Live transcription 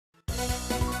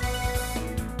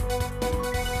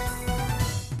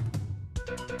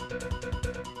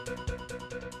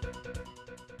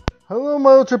Hello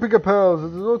my Ultra Pika pals,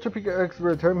 this is Ultra Pika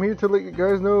Expert. I'm here to let you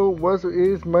guys know what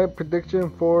is my prediction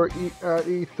for at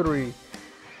E3.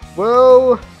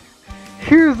 Well,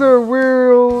 here's a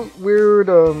weird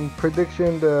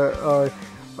prediction that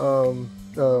I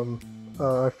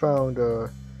found.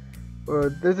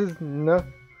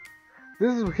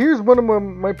 Here's one of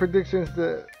my predictions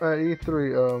that at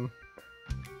E3.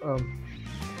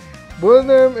 One of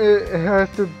them it has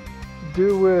to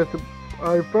do with.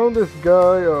 I found this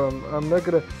guy. I'm not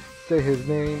gonna say his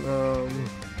name.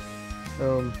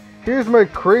 Here's my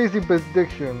crazy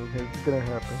prediction. It's gonna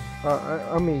happen.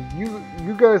 I mean, you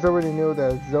guys already know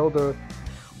that Zelda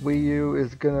Wii U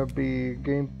is gonna be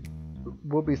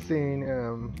we'll be seeing.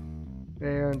 I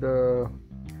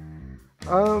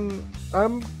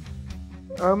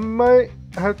might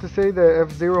have to say that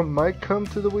F-Zero might come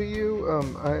to the Wii U.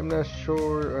 I'm not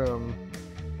sure.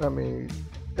 I mean,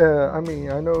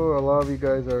 I know a lot of you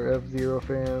guys are F-Zero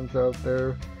fans out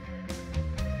there,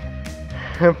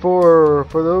 and for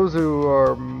those who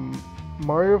are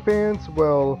Mario fans,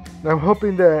 well, I'm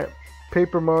hoping that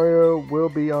Paper Mario will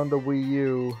be on the Wii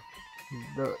U,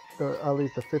 at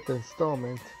least the 5th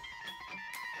installment.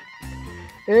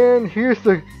 And here's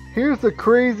the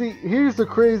crazy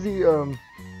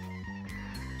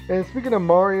and speaking of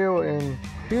Mario, and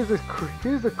here's a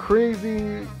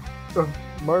crazy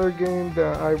Mario game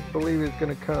that I believe is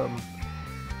gonna come.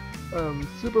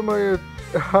 Super Mario.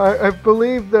 I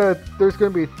believe that there's gonna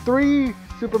be 3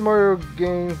 Super Mario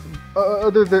games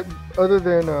other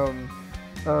than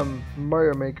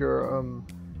Mario Maker.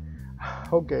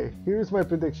 Okay, here's my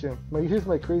prediction. Here's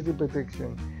my crazy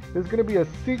prediction. There's gonna be a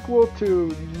sequel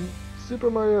to Super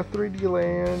Mario 3D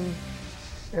Land,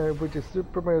 which is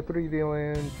Super Mario 3D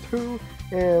Land 2,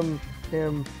 and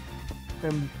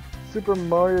Super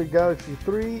Mario Galaxy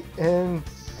 3, and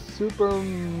Super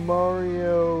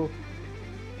Mario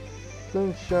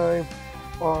Sunshine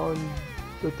on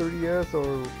the 3DS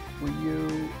or Wii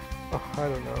U. I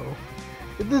don't know.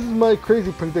 This is my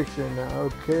crazy prediction,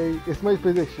 okay? It's my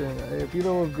prediction. If you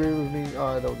don't agree with me,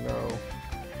 I don't know.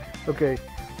 Okay.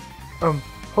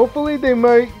 Hopefully they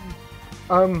might.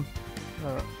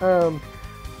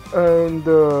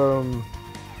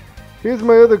 Here's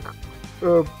my other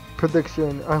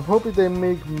prediction. I'm hoping they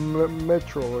make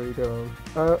Metroid.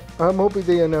 I'm hoping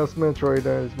they announce Metroid.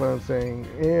 That is what I'm saying.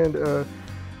 And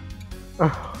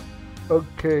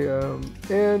okay.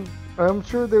 And I'm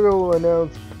sure they will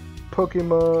announce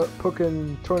Pokemon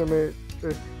Tournament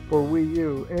for Wii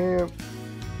U.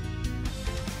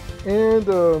 And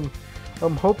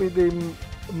I'm hoping they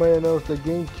might announce the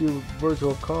GameCube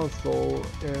Virtual Console.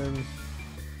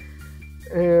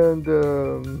 And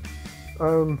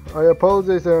I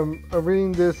apologize. I'm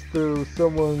reading this through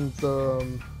someone's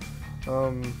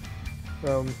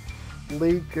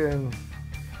leak, and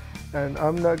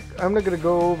I'm not gonna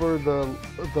go over the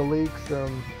leaks.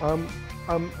 I'm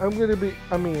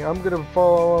gonna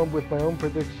follow along with my own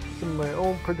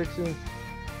predictions.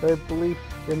 I believe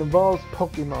it involves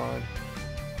Pokemon,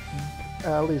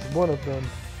 at least one of them.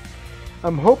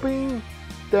 I'm hoping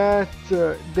that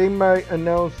they might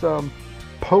announce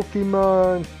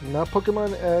Pokemon, not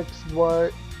Pokemon X,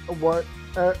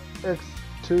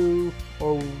 X2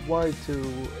 or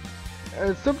Y2,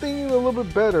 and something a little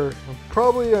bit better.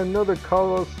 Probably another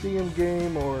Colosseum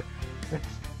game or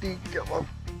XD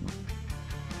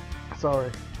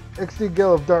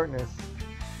Gale of Darkness,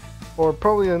 or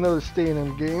probably another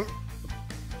Stadium game.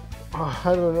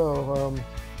 I don't know.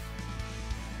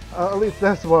 At least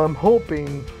that's what I'm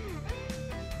hoping.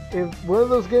 If one of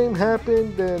those games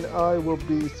happen, then I will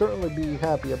certainly be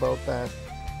happy about that.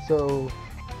 So,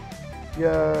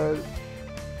 yeah,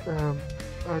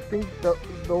 I think that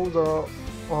those are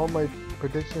all my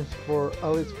predictions for,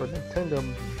 at least for Nintendo,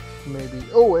 maybe.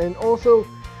 Oh, and also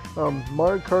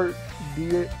Mario Kart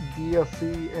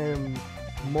DLC and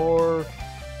more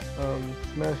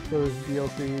Smash Bros.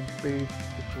 DLC.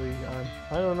 Basically,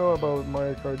 I don't know about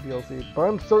Mario Kart DLC, but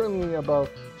I'm certainly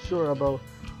sure about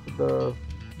the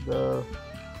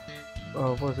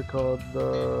what's it called?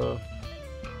 The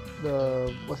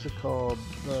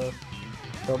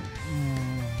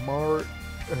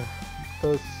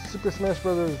Super Smash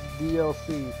Bros.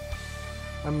 DLC.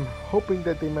 I'm hoping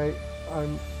that they might.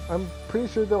 I'm pretty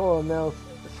sure they'll announce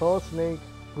Solid Snake,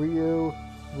 Ryu,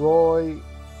 Roy,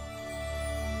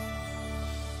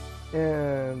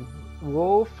 and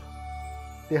Wolf.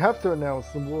 They have to announce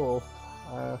the Wolf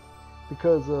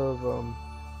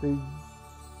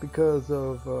because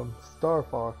of Star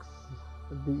Fox,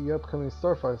 the upcoming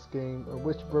Star Fox game,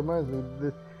 which reminds me,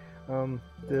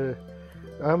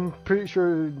 I'm pretty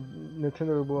sure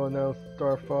Nintendo will announce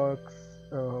Star Fox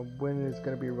when it's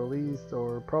going to be released,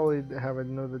 or probably have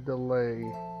another delay,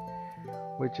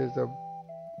 which is a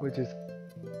which is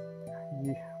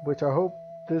which I hope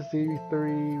this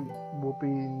E3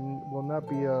 will not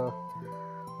be I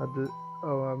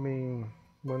mean,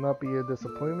 will not be a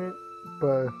disappointment.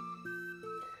 But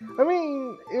I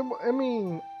mean,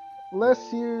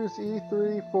 last year's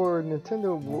E3 for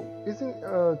Nintendo isn't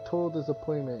a total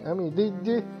disappointment. I mean, it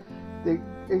did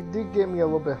get me a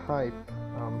little bit hype.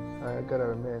 I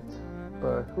gotta admit,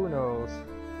 but who knows?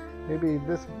 Maybe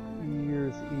this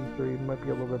year's E3 might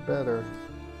be a little bit better.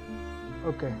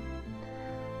 Okay,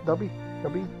 that'll be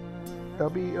that'll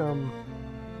be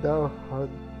that'll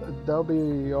that'll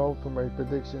be all for my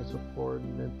predictions for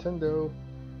Nintendo.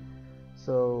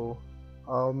 So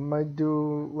I might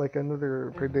do like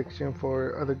another prediction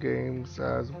for other games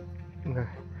as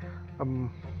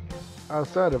um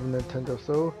outside of Nintendo.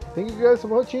 So thank you guys for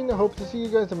watching. I hope to see you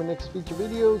guys in my next future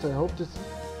videos. I hope to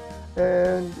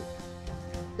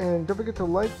and don't forget to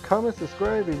like, comment,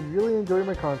 subscribe if you really enjoy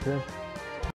my content.